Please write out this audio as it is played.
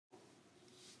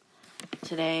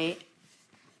Today,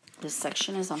 this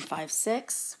section is on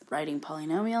 5-6, writing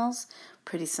polynomials,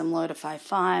 pretty similar to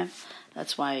 5-5.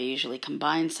 That's why I usually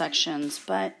combine sections,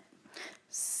 but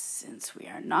since we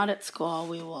are not at school,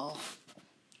 we will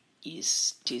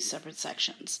use two separate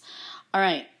sections. All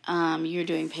right, you're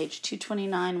doing page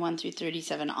 229, 1 through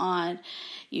 37 odd.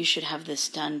 You should have this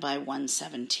done by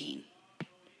 117.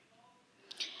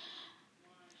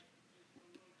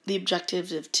 The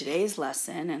objective of today's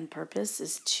lesson and purpose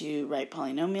is to write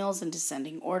polynomials in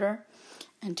descending order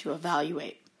and to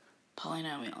evaluate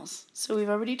polynomials. So we've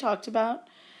already talked about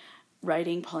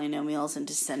writing polynomials in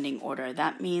descending order.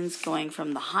 That means going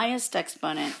from the highest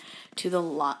exponent to the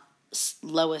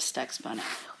lowest exponent.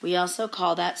 We also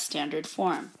call that standard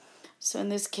form. So in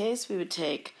this case, we would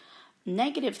take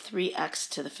negative 3x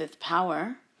to the fifth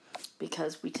power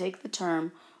because we take the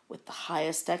term with the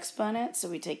highest exponent, so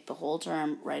we take the whole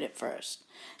term right at first.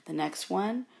 The next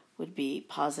one would be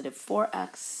positive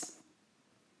 4x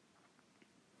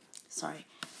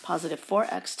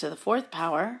to the fourth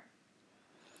power.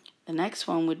 The next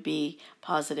one would be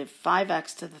positive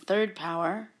 5x to the third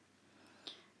power,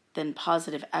 then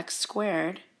positive x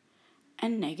squared,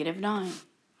 and negative 9.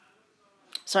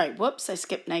 I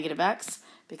skipped negative x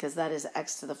because that is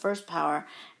x to the first power,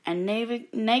 and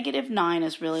negative 9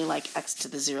 is really like x to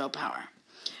the 0 power.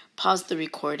 Pause the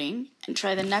recording and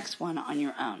try the next one on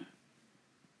your own.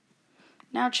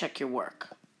 Now check your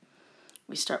work.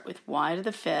 We start with y to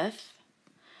the fifth,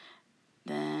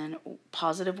 then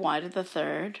positive y to the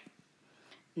third,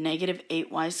 negative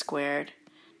 8y squared,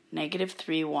 negative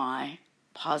 3y,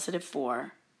 positive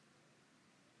 4,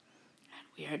 and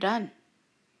we are done.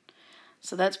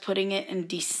 So that's putting it in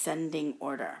descending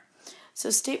order.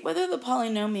 So state whether the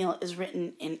polynomial is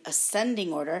written in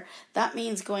ascending order. That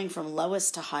means going from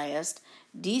lowest to highest,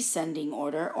 descending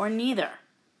order, or neither.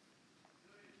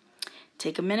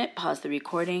 Take a minute, pause the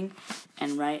recording,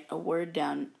 and write a word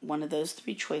down, one of those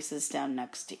three choices down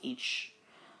next to each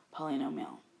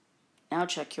polynomial. Now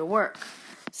check your work.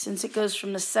 Since it goes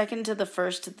from the second to the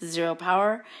first to the 0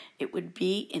 power, it would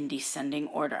be in descending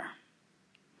order.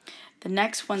 The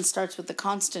next one starts with the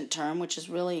constant term, which is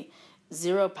really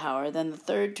 0 power, then the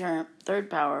third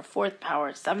power, fourth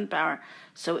power, seventh power,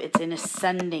 so it's in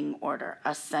ascending order,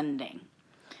 ascending.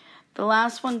 The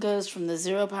last one goes from the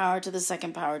 0 power to the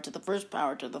second power to the first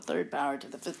power to the third power to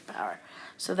the fifth power,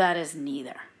 so that is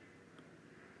neither.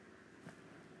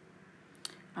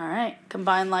 All right,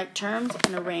 combine like terms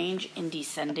and arrange in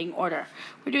descending order.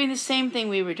 We're doing the same thing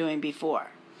we were doing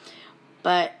before,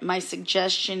 but my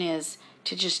suggestion is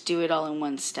to just do it all in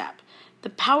one step. The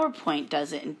PowerPoint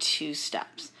does it in two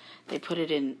steps. They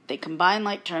combine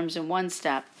like terms in one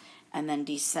step and then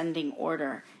descending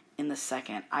order in the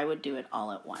second. I would do it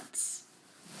all at once.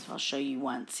 So I'll show you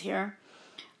once here.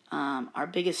 Our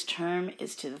biggest term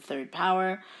is to the third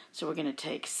power, so we're going to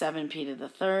take 7p to the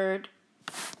third.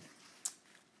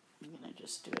 I'm going to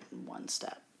just do it in one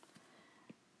step.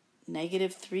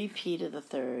 Negative 3p to the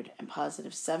third and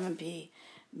positive 7p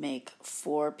make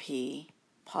 4p,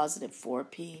 positive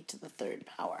 4p to the third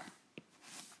power.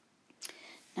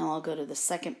 Now I'll go to the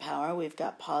second power. We've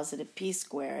got positive p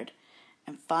squared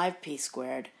and 5p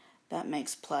squared. That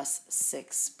makes plus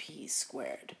 6p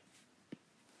squared.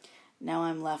 Now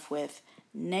I'm left with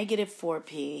negative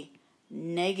 4p,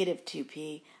 negative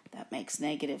 2p. That makes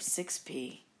negative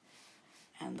 6p.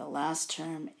 And the last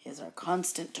term is our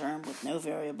constant term with no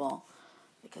variable,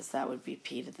 because that would be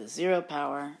p to the 0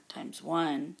 power times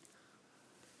 1.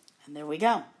 And there we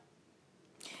go.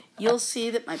 You'll see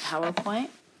that my PowerPoint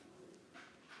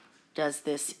does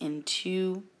this in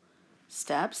two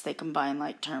steps. They combine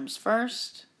like terms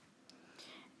first,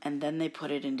 and then they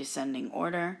put it in descending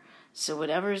order. So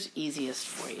whatever's easiest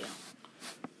for you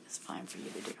is fine for you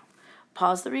to do.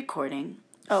 Pause the recording.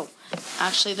 Oh,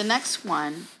 actually the next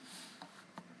one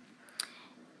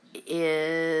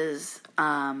is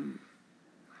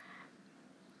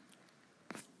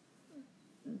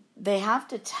they have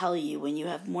to tell you, when you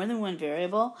have more than one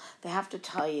variable, they have to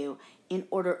tell you in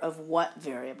order of what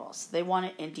variables. They want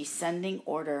it in descending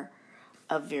order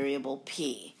of variable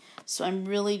p. So I'm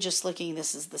really just looking,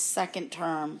 this is the second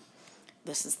term,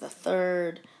 this is the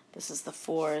third, this is the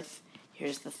fourth,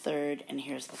 here's the third, and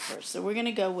here's the first. So we're going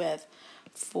to go with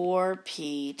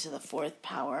 4p to the fourth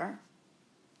power.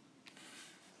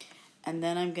 And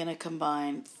then I'm going to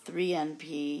combine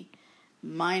 3np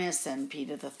minus np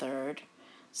to the third.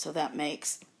 So that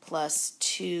makes plus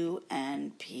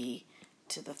 2np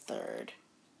to the third.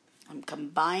 I'm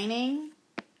combining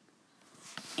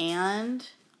and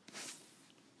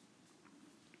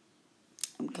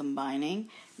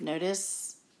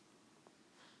Notice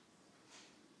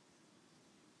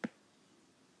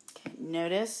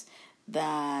Notice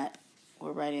that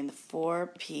we're writing the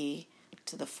 4p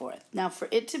to the 4th. Now, for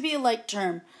it to be a like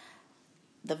term,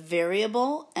 the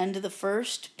variable n to the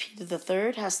first, p to the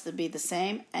third, has to be the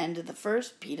same n to the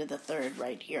first, p to the third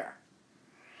right here.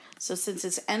 So since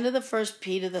it's n to the first,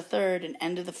 p to the third, and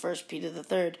n to the first, p to the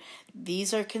third,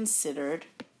 these are considered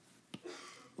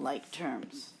like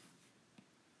terms.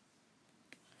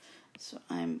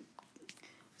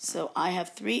 So I have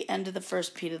 3 n to the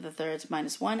first, p to the thirds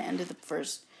minus 1 n to the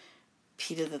first,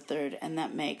 p to the third, and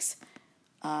that makes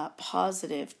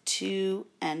positive 2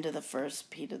 n to the first,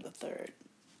 p to the third.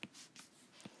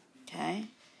 Okay?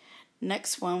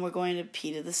 Next one, we're going to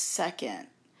p to the second.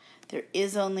 There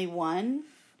is only one,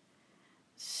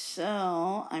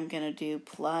 so I'm going to do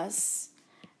plus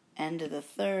n to the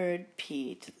third,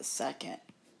 p to the second.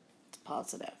 It's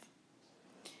positive.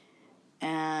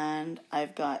 And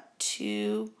I've got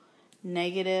 2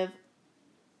 negative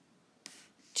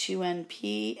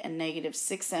 2np and negative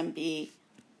 6np.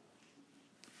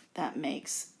 That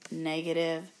makes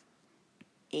negative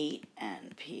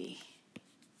 8np.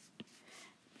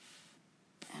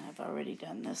 And I've already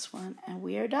done this one, and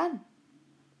we are done.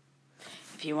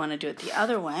 If you want to do it the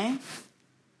other way,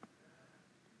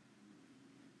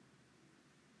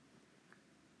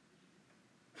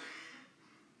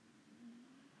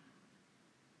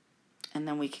 and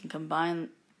then we can combine,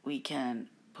 we can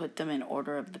put them in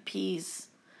order of the p's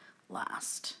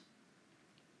last.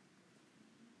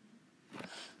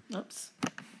 Oops.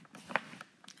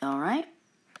 All right.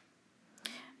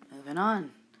 Moving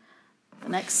on. The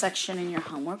next section in your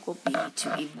homework will be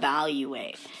to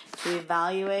evaluate. To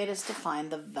evaluate is to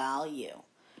find the value.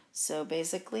 So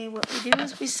basically what we do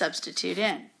is we substitute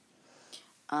in.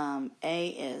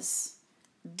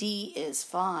 D is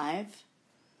 5,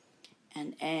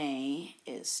 and A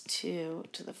is 2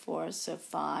 to the 4th. So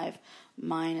 5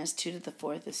 minus 2 to the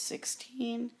 4th is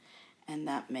 16, and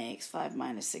that makes 5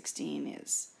 minus 16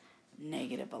 is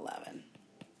negative 11.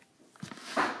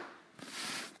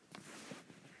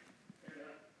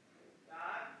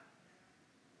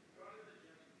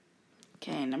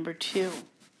 Okay, number 2.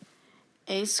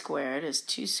 A squared is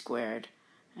 2 squared,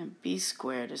 and B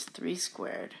squared is 3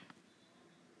 squared.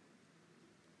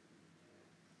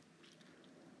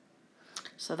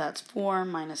 So that's 4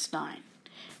 minus 9.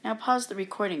 Now pause the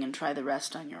recording and try the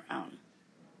rest on your own.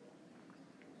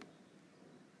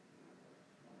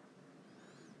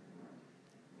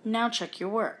 Now check your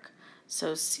work.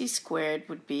 So C squared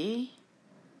would be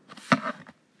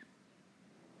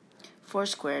 4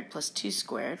 squared plus 2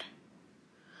 squared.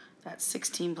 That's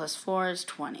 16 plus 4 is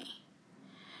 20.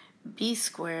 B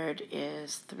squared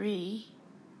is 3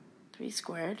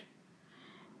 squared.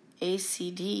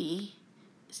 ACD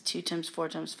is 2 times 4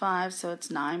 times 5, so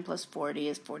it's 9 plus 40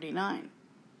 is 49.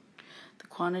 The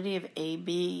quantity of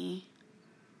AB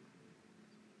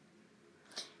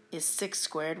is 6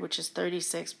 squared, which is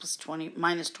 36 plus 20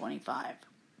 minus 25.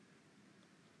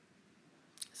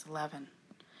 It's 11.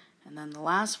 And then the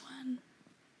last one,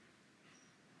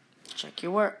 check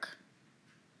your work.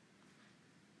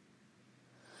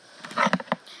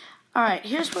 All right,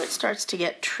 here's where it starts to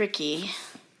get tricky.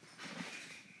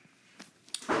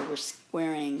 We're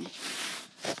squaring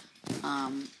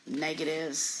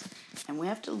negatives, and we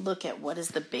have to look at what is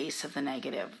the base of the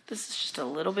negative. This is just a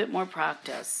little bit more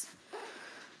practice.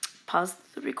 Pause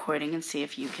the recording and see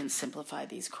if you can simplify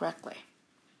these correctly.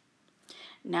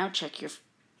 Now check your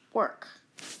work.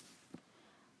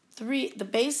 The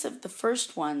base of the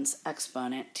first one's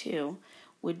exponent, 2,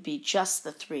 would be just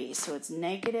the 3. So it's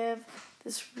negative,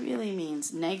 this really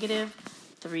means negative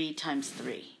 3 times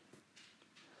 3.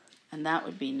 And that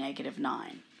would be negative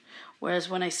 9. Whereas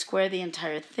when I square the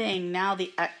entire thing, now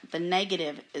the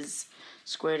negative is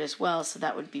squared as well, so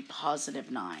that would be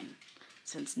positive 9,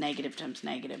 since negative times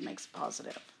negative makes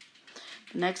positive.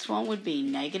 The next one would be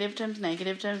negative times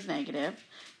negative times negative,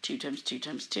 2 times 2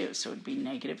 times 2, so it would be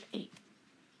negative 8.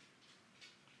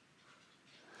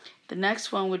 The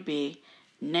next one would be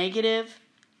negative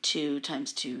 2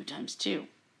 times 2 times 2,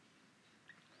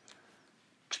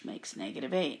 which makes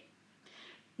negative 8.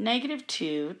 Negative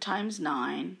 2 times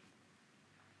 9,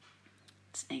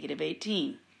 it's negative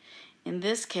 18. In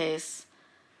this case,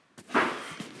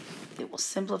 it will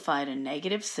simplify to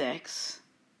negative 6.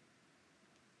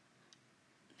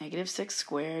 Negative 6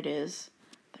 squared is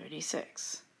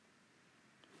 36.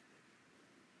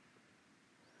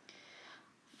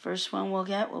 First one we'll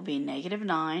get will be negative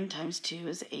 9 times 2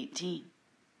 is 18.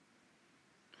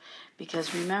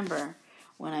 Because remember,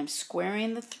 when I'm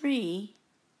squaring the 3,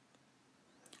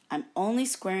 I'm only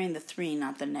squaring the 3,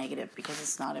 not the negative, because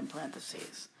it's not in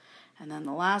parentheses. And then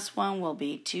the last one will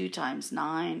be 2 times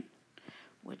 9,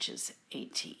 which is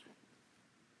 18.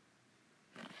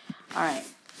 All right,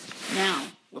 now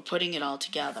we're putting it all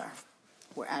together.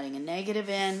 We're adding a negative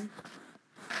in,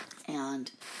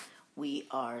 and we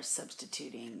are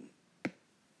substituting.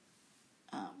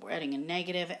 We're adding a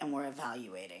negative, and we're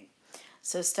evaluating.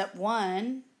 So step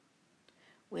 1,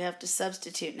 we have to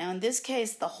substitute. Now in this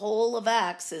case, the whole of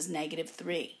x is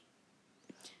 -3.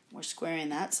 We're squaring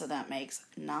that, so that makes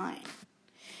 9.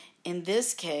 In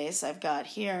this case, I've got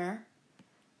here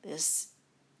this,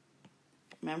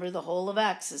 remember the whole of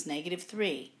x is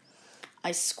 -3.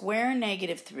 I square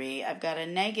 -3, I've got a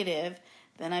negative,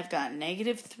 then I've got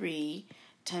 -3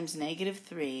 times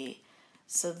 -3,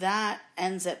 so that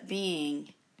ends up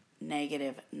being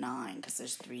 -9 because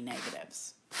there's 3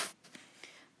 negatives.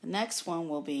 The next one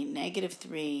will be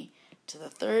 -3 to the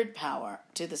third power,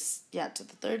 to the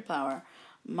third power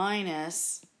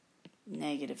minus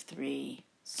 -3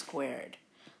 squared.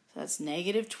 So that's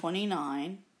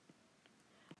 -29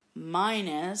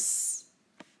 minus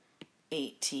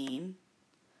 18.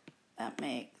 That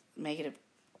make negative,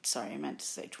 sorry, I meant to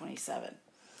say 27.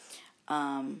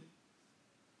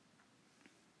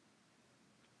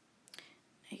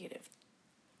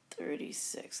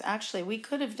 -36. Actually, we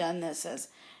could have done this as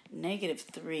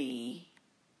 -3.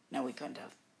 No, we couldn't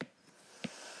have.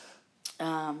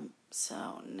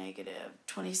 So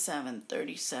 -27,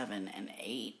 37, and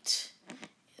 8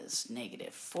 is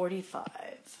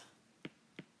 -45.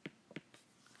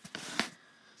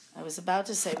 I was about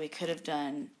to say we could have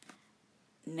done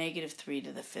 -3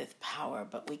 to the 5th power,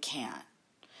 but we can't.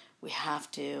 We have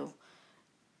to,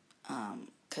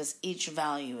 because each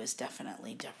value is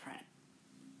definitely different.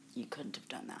 You couldn't have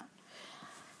done that.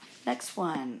 Next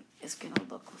one is going to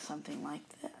look something like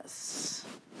this.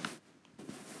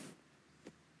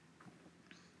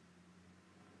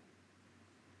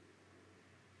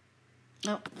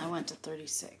 Oh, I went to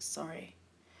 36. Sorry.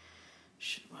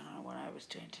 Should have went on what I was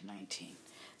doing to 19.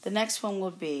 The next one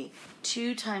would be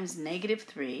 2 times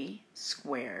 -3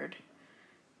 squared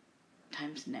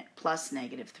times plus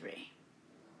 -3.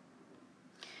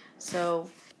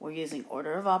 So we're using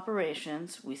order of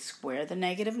operations. We square the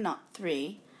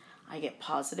 -3. I get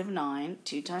 +9.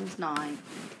 2 times 9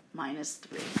 minus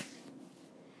 3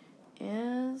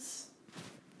 is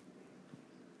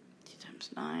 2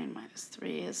 times 9 minus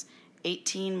 3 is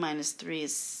 18 minus 3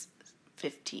 is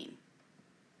 15.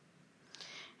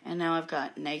 And now I've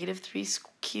got -3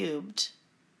 cubed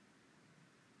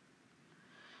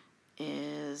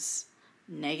is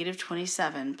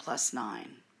 -27 plus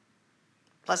 9.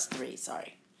 Plus 3,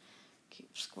 sorry.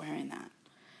 Keep squaring that.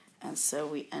 And so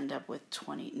we end up with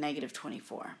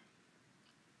 -24.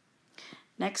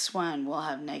 Next one, we'll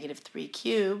have -3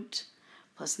 cubed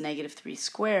plus -3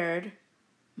 squared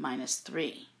minus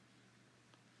 3.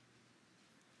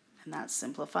 And that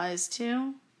simplifies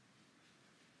to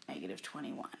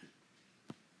 -21.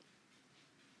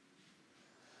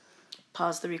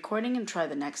 Pause the recording and try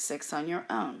the next 6 on your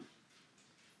own.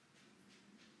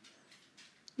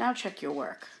 Now check your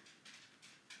work.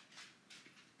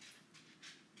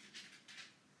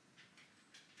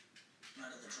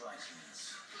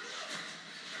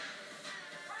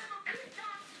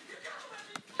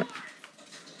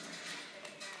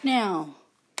 Now,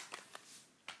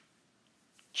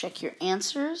 check your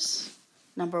answers.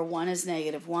 Number 1 is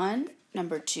 -1.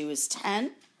 Number 2 is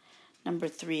 10. Number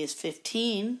 3 is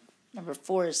 15. Number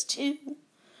 4 is 2.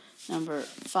 Number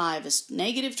 5 is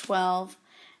 -12.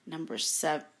 Number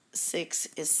 6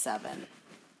 is 7.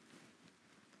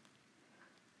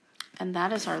 And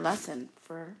that is our lesson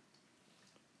for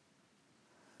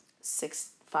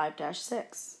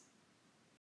 5-6.